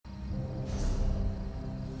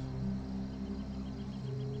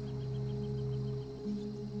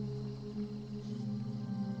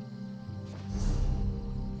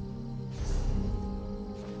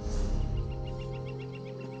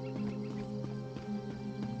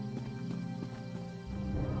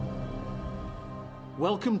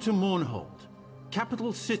Welcome to Mournhold,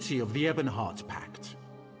 capital city of the Ebonheart Pact.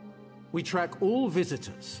 We track all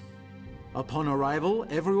visitors. Upon arrival,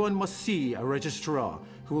 everyone must see a registrar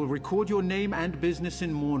who will record your name and business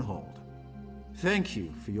in Mournhold. Thank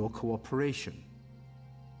you for your cooperation.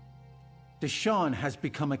 Deshan has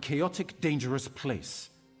become a chaotic, dangerous place.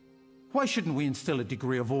 Why shouldn't we instill a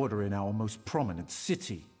degree of order in our most prominent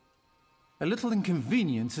city? A little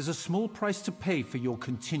inconvenience is a small price to pay for your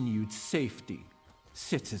continued safety,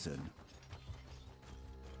 citizen.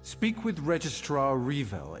 Speak with Registrar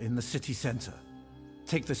Revel in the city center.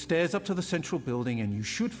 Take the stairs up to the central building and you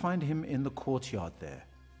should find him in the courtyard there.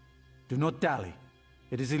 Do not dally.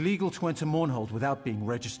 It is illegal to enter Mournhold without being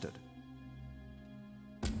registered.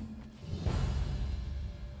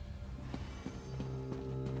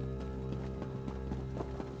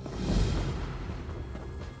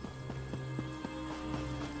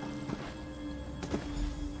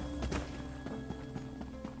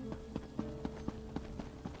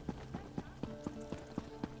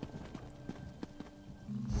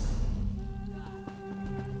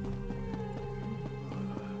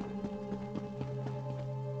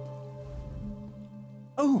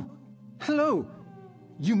 Oh, hello!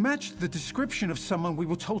 You matched the description of someone we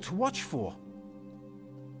were told to watch for.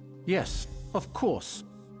 Yes, of course.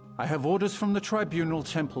 I have orders from the Tribunal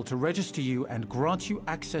Temple to register you and grant you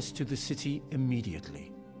access to the city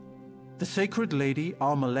immediately. The Sacred Lady,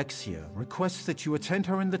 Almalexia, requests that you attend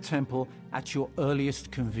her in the temple at your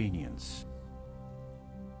earliest convenience.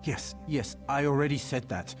 Yes, I already said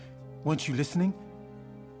that. Weren't you listening?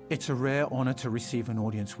 It's a rare honor to receive an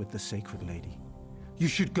audience with the Sacred Lady. You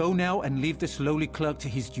should go now and leave this lowly clerk to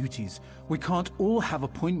his duties. We can't all have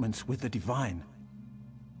appointments with the Divine.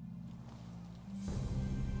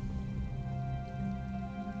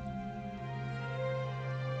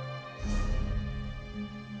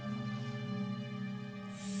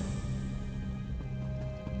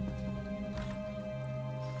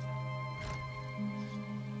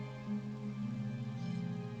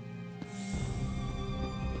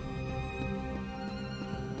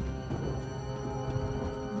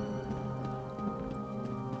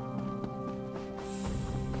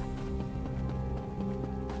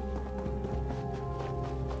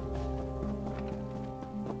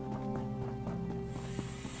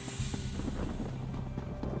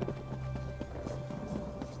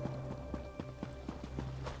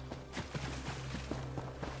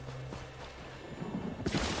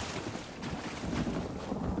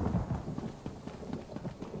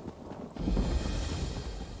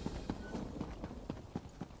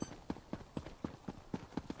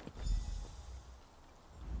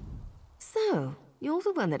 So, you're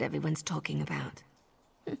the one that everyone's talking about.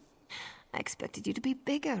 I expected you to be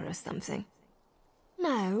bigger or something.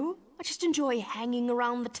 No, I just enjoy hanging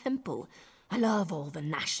around the temple. I love all the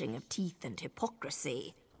gnashing of teeth and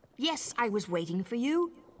hypocrisy. Yes, I was waiting for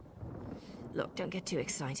you. Look, don't get too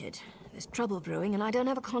excited. There's trouble brewing and I don't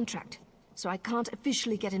have a contract, so I can't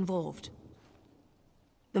officially get involved.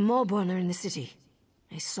 The Maulborn are in the city.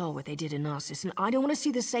 I saw what they did in Narcissus, and I don't want to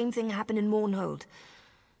see the same thing happen in Mournhold.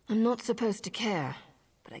 I'm not supposed to care,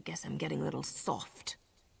 but I guess I'm getting a little soft.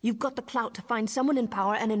 You've got the clout to find someone in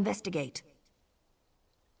power and investigate.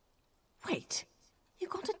 Wait, you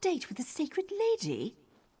got a date with the Sacred Lady?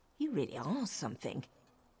 You really are something.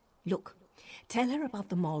 Look, tell her about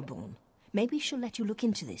the Maulborn. Maybe she'll let you look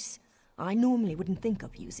into this. I normally wouldn't think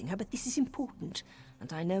of using her, but this is important,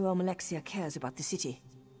 and I know Almalexia cares about the city.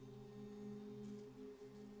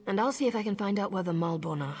 And I'll see if I can find out where the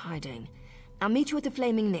Maulborn are hiding. I'll meet you at the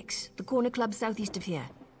Flaming Nix, the corner club southeast of here.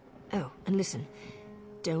 Oh, and listen,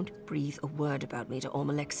 don't breathe a word about me to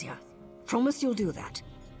Almalexia. Promise you'll do that,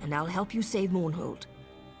 and I'll help you save Mournhold.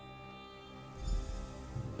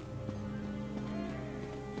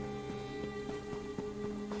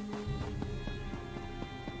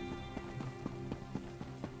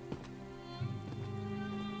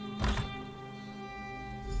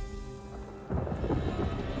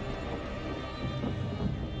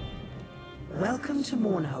 Welcome to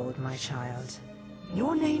Mournhold, my child.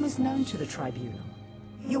 Your name is known to the Tribunal.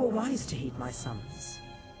 You are wise to heed my summons.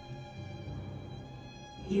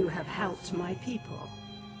 You have helped my people,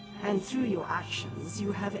 and through your actions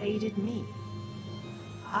you have aided me.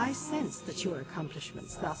 I sense that your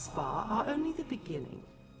accomplishments thus far are only the beginning.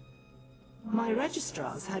 My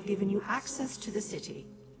registrars have given you access to the city,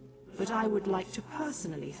 but I would like to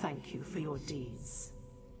personally thank you for your deeds.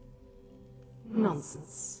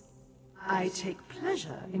 Nonsense. I take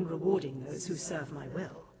pleasure in rewarding those who serve my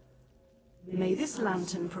will. May this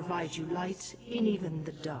lantern provide you light in even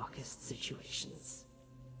the darkest situations.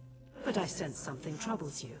 But I sense something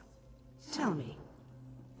troubles you. Tell me,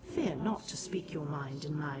 Fear not to speak your mind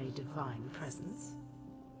in my divine presence.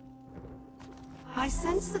 I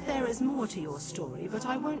sense that there is more to your story, but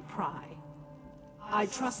I won't pry. I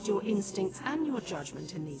trust your instincts and your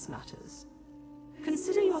judgment in these matters.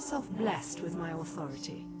 Consider yourself blessed with my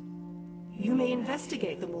authority. You may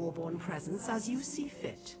investigate the Warborn presence as you see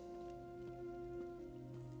fit.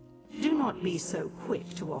 Do not be so quick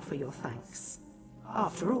to offer your thanks.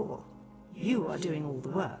 After all, you are doing all the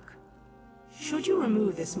work. Should you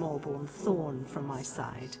remove this Malborn thorn from my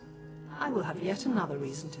side, I will have yet another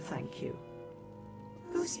reason to thank you.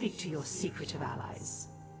 Go speak to your secretive allies.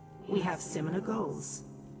 We have similar goals,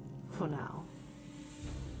 for now.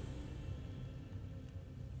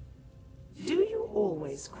 Do you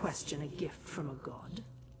always question a gift from a god?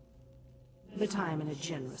 But I am in a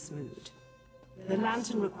generous mood. The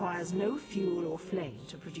lantern requires no fuel or flame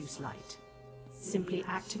to produce light. Simply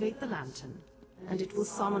activate the lantern, and it will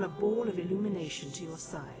summon a ball of illumination to your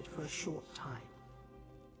side for a short time.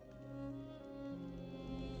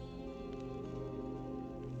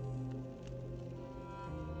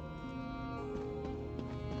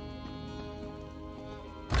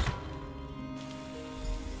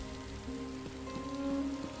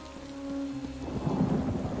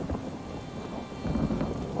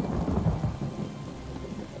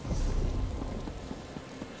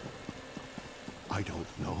 I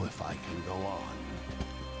don't know if I can go on.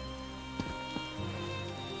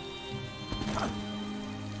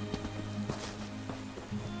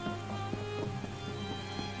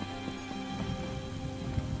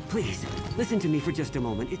 Please, listen to me for just a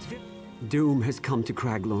moment. Doom has come to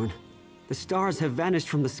Craglorn. The stars have vanished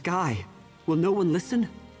from the sky. Will no one listen?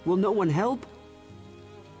 Will no one help?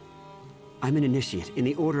 I'm an initiate in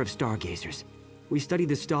the Order of Stargazers. We study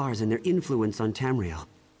the stars and their influence on Tamriel.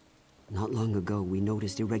 Not long ago, we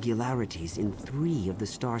noticed irregularities in 3 of the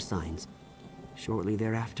star signs. Shortly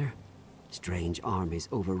thereafter, strange armies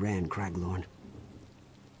overran Craglorn.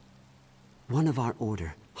 One of our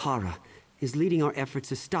order, Hara, is leading our efforts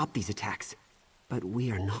to stop these attacks. But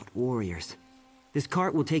we are not warriors. This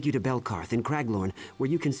cart will take you to Belkarth in Craglorn, where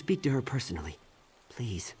you can speak to her personally.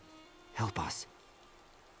 Please, help us.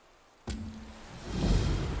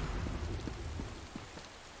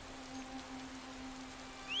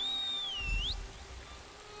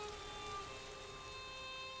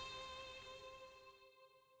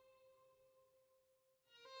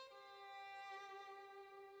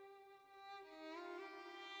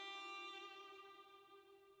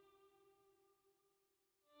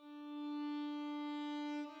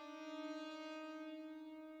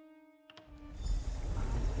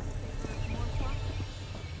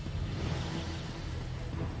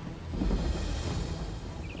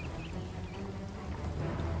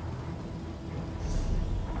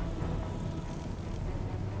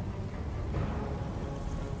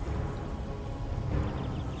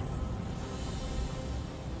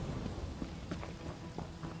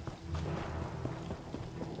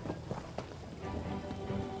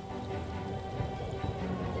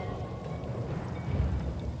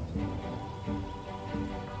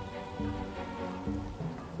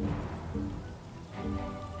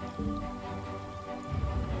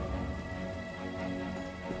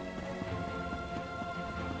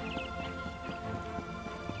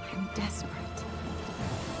 Desperate.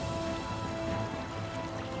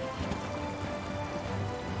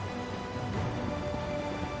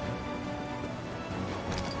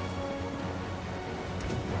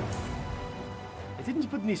 I didn't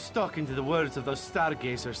put any stock into the words of those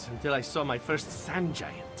stargazers until I saw my first sand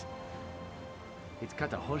giant. It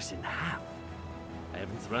cut a horse in half. I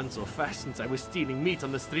haven't run so fast since I was stealing meat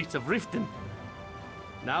on the streets of Riften.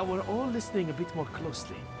 Now we're all listening a bit more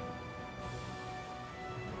closely.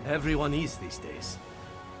 Everyone is these days.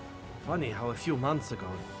 Funny how a few months ago,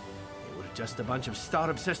 they were just a bunch of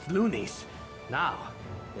star-obsessed loonies. Now,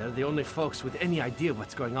 they're the only folks with any idea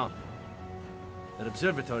what's going on. Their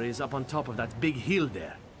observatory is up on top of that big hill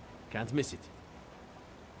there. Can't miss it.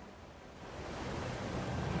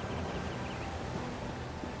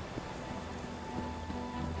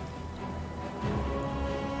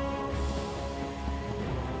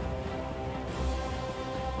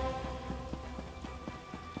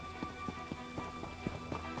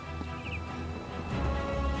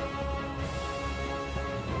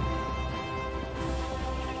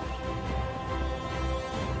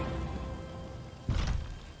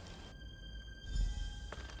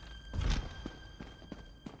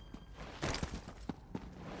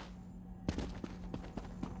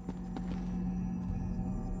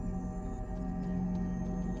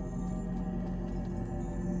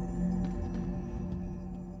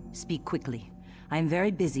 Speak quickly. I'm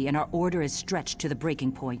very busy and our order is stretched to the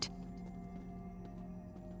breaking point.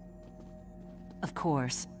 Of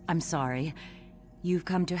course, I'm sorry. You've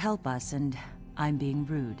come to help us and I'm being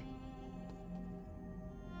rude.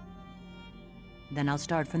 Then I'll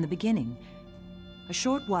start from the beginning. A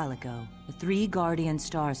short while ago, the 3 guardian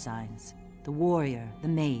star signs, the warrior, the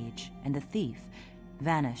mage, and the thief,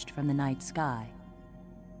 vanished from the night sky.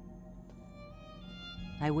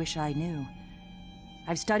 I wish I knew.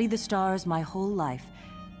 I've studied the stars my whole life.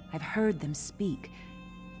 I've heard them speak,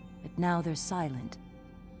 but now they're silent.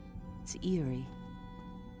 It's eerie.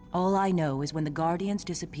 All I know is when the Guardians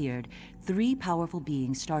disappeared, 3 powerful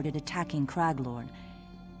beings started attacking Craglorn.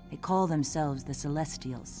 They call themselves the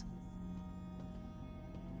Celestials.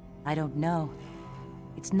 I don't know.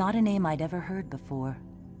 It's not a name I'd ever heard before.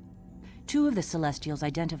 2 of the Celestials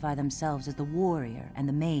identify themselves as the Warrior and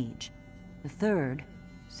the Mage. The third,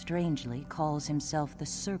 strangely, calls himself the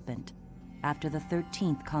Serpent, after the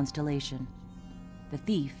 13th constellation. The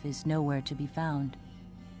thief is nowhere to be found.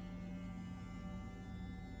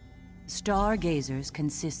 Stargazers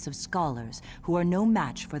consists of scholars who are no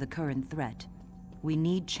match for the current threat. We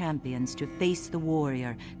need champions to face the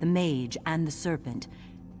warrior, the mage, and the serpent,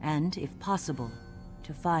 and, if possible,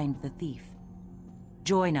 to find the thief.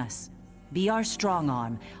 Join us. Be our strong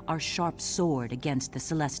arm, our sharp sword against the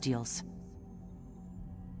Celestials.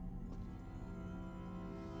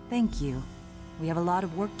 Thank you. We have a lot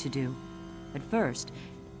of work to do. But first,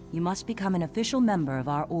 you must become an official member of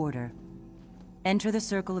our order. Enter the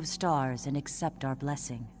Circle of Stars and accept our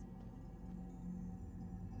blessing.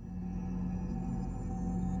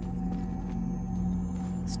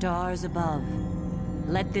 Stars above,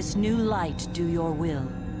 let this new light do your will.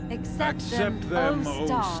 Accept them,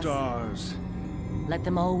 O stars. Let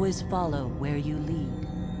them always follow where you lead.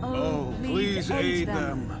 Oh, please aid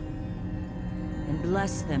them. And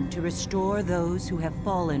bless them to restore those who have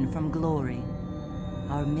fallen from glory,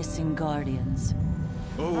 our missing guardians.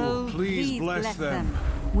 Oh, please bless them.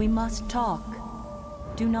 We must talk.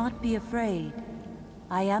 Do not be afraid.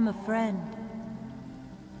 I am a friend.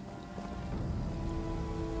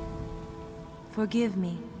 Forgive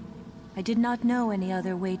me. I did not know any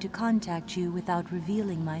other way to contact you without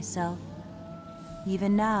revealing myself.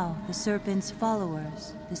 Even now, the Serpent's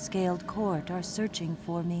followers, the Scaled Court, are searching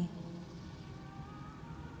for me.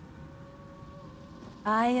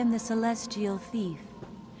 I am the Celestial Thief.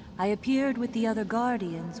 I appeared with the other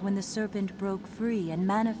Guardians when the Serpent broke free and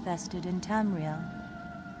manifested in Tamriel.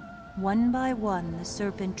 One by one, the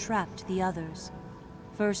Serpent trapped the others.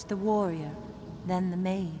 First the warrior, then the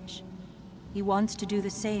mage. He wants to do the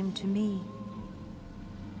same to me.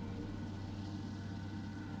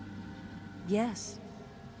 Yes,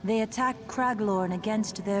 they attacked Craglorn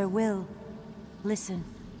against their will. Listen,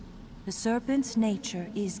 the Serpent's nature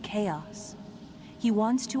is chaos. He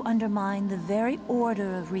wants to undermine the very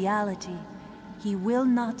order of reality. He will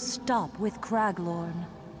not stop with Craglorn.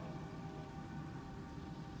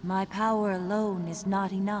 My power alone is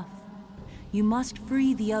not enough. You must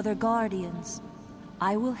free the other Guardians.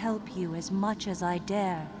 I will help you as much as I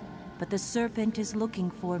dare, but the Serpent is looking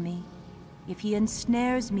for me. If he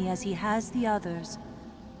ensnares me as he has the others,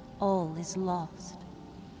 all is lost.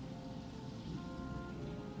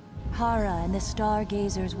 Hara and the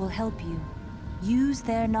Stargazers will help you. Use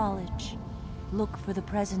their knowledge. Look for the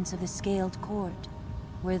presence of the Scaled Court.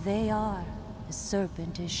 Where they are, the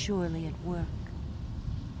Serpent is surely at work.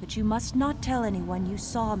 But you must not tell anyone you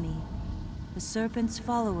saw me. The Serpent's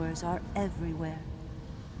followers are everywhere.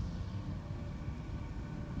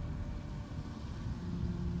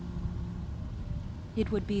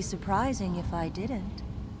 It would be surprising if I didn't.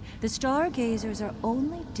 The Stargazers are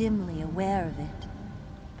only dimly aware of it.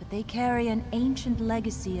 But they carry an ancient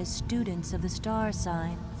legacy as students of the star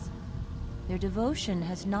signs. Their devotion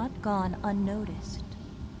has not gone unnoticed.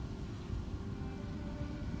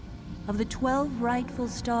 Of the 12 rightful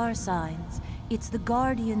star signs, it's the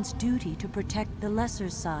Guardian's duty to protect the lesser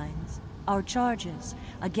signs, our charges,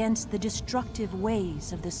 against the destructive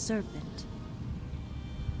ways of the Serpent.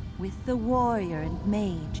 With the warrior and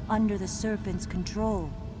mage under the Serpent's control,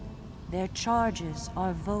 their charges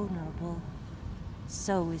are vulnerable.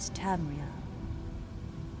 So is Tamriel.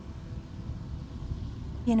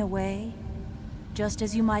 In a way, just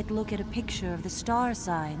as you might look at a picture of the star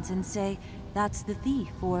signs and say, that's the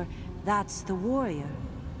thief, or that's the warrior.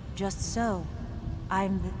 Just so,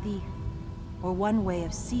 I'm the thief, or one way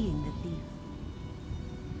of seeing the thief.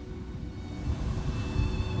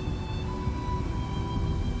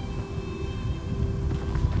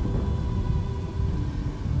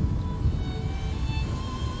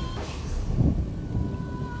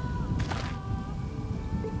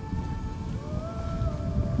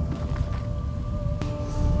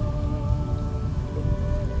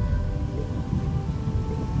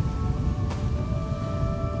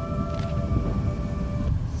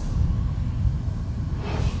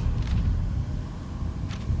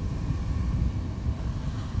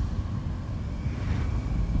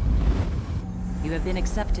 You have been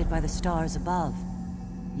accepted by the stars above.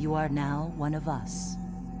 You are now one of us.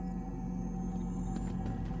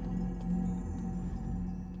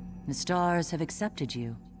 The stars have accepted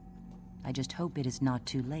you. I just hope it is not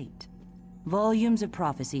too late. Volumes of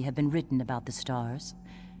prophecy have been written about the stars,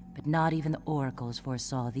 but not even the oracles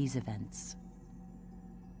foresaw these events.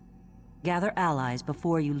 Gather allies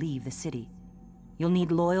before you leave the city. You'll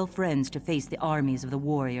need loyal friends to face the armies of the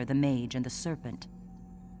warrior, the mage, and the serpent.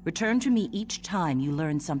 Return to me each time you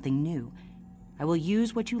learn something new. I will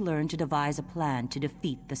use what you learn to devise a plan to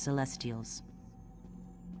defeat the Celestials.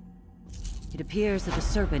 It appears that the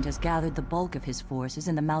serpent has gathered the bulk of his forces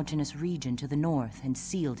in the mountainous region to the north and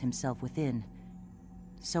sealed himself within.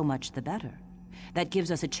 So much the better. That gives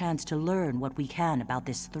us a chance to learn what we can about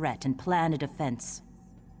this threat and plan a defense.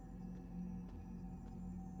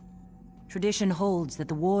 Tradition holds that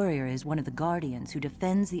the warrior is one of the guardians who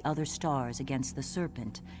defends the other stars against the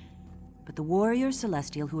serpent. But the warrior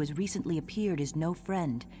celestial who has recently appeared is no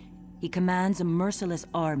friend. He commands a merciless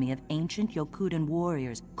army of ancient Yokudan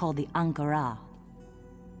warriors called the Ankara.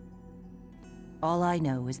 All I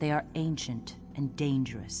know is they are ancient and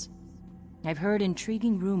dangerous. I've heard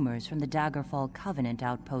intriguing rumors from the Daggerfall Covenant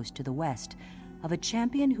outpost to the west of a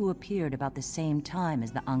champion who appeared about the same time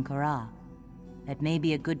as the Ankara. That may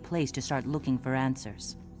be a good place to start looking for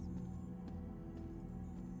answers.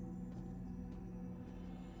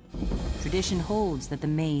 Tradition holds that the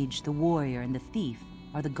mage, the warrior, and the thief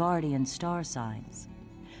are the guardian star signs.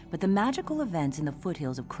 But the magical events in the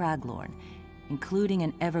foothills of Craglorn, including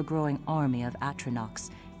an ever-growing army of Atronachs,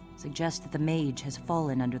 suggest that the mage has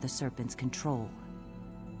fallen under the serpent's control.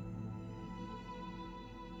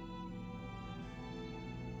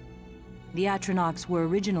 The Atronachs were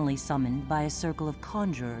originally summoned by a circle of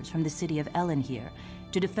conjurers from the city of Elenhir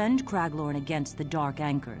to defend Craglorn against the Dark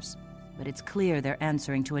Anchors, but it's clear they're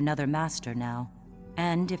answering to another master now.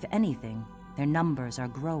 And if anything, their numbers are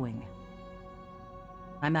growing.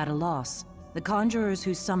 I'm at a loss. The conjurers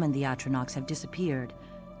who summoned the Atronachs have disappeared.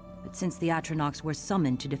 But since the Atronachs were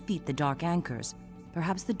summoned to defeat the Dark Anchors,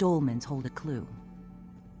 perhaps the Dolmens hold a clue.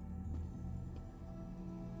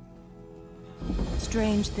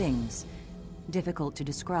 Strange things. Difficult to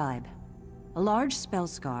describe. A large spell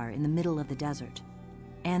scar in the middle of the desert.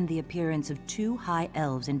 And the appearance of two high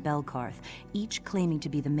elves in Belkarth, each claiming to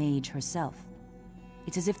be the mage herself.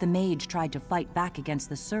 It's as if the mage tried to fight back against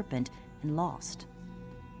the serpent and lost.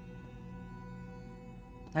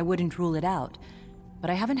 I wouldn't rule it out, but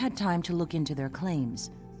I haven't had time to look into their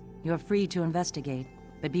claims. You're free to investigate,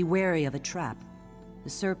 but be wary of a trap. The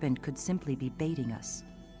serpent could simply be baiting us.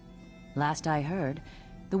 Last I heard,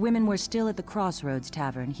 the women were still at the Crossroads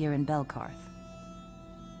Tavern here in Belkarth.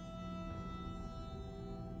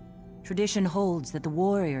 Tradition holds that the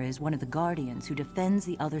warrior is one of the guardians who defends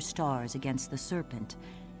the other stars against the serpent.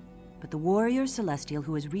 But the warrior celestial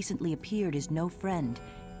who has recently appeared is no friend.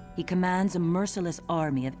 He commands a merciless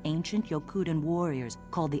army of ancient Yokudan warriors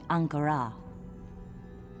called the Ankara.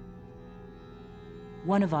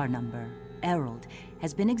 One of our number, Elude,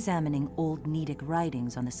 has been examining old Nedic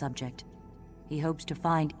writings on the subject. He hopes to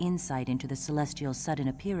find insight into the Celestial's sudden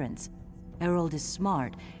appearance. Elude is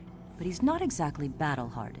smart, but he's not exactly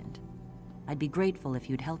battle-hardened. I'd be grateful if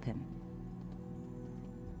you'd help him.